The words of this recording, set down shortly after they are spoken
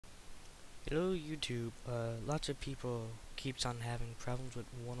Hello YouTube. Lots of people keeps on having problems with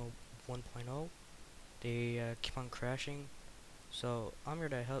 1.0. They keep on crashing. So I'm here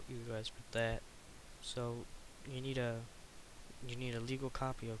to help you guys with that. So you need a legal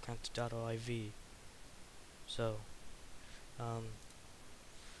copy of content.liv. So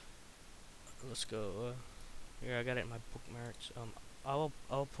let's go. Here I got it in my bookmarks. I'll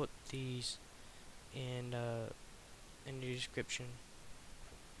put these in the description.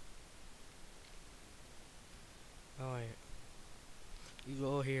 Alright. You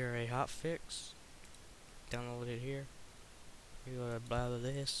go here, a hotfix. Download it here. You go to blah blah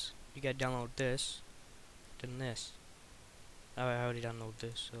this. You gotta download this. Then this. Alright, I already downloaded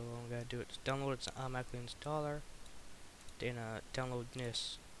this, so all I gotta do is download it to automatically installer. Then download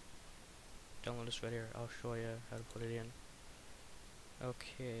this. Download this right here. I'll show you how to put it in.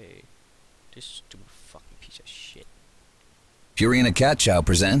 Okay. This stupid fucking piece of shit. Purina Cat Chow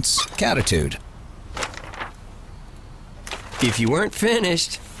presents Catitude. If you weren't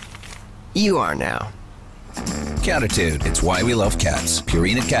finished, you are now. Catitude. It's why we love cats.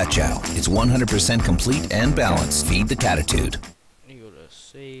 Purina Cat Chow. It's 100% complete and balanced. Feed the catitude. You go to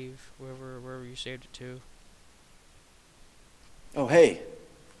save wherever you saved it to. Oh, hey.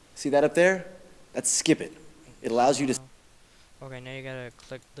 See that up there? That's skip it. It allows you to... Okay, now you gotta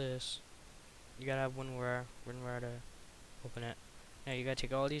click this. You gotta have WinRAR to open it. Now you gotta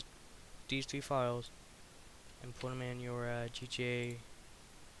take all these three files and put them in your GTA,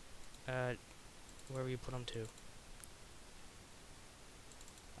 wherever you put them to.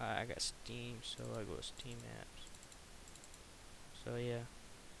 I got Steam, so I go to Steam apps. So yeah.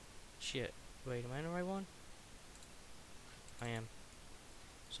 Shit. Wait, am I in the right one? I am.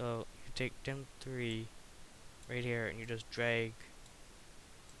 So you take them three right here and you just drag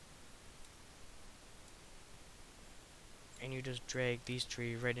these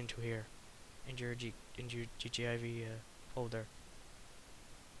three right into here, into your GTIV folder.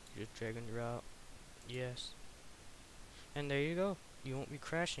 You just drag them out. Yes. And there you go. You won't be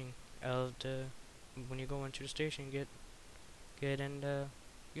crashing out when you go into the station. Get in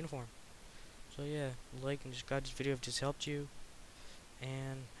uniform. So yeah, like and subscribe to this video if this helped you,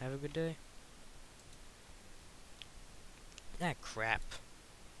 and have a good day. Ah, crap.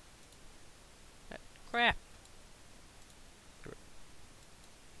 Crap.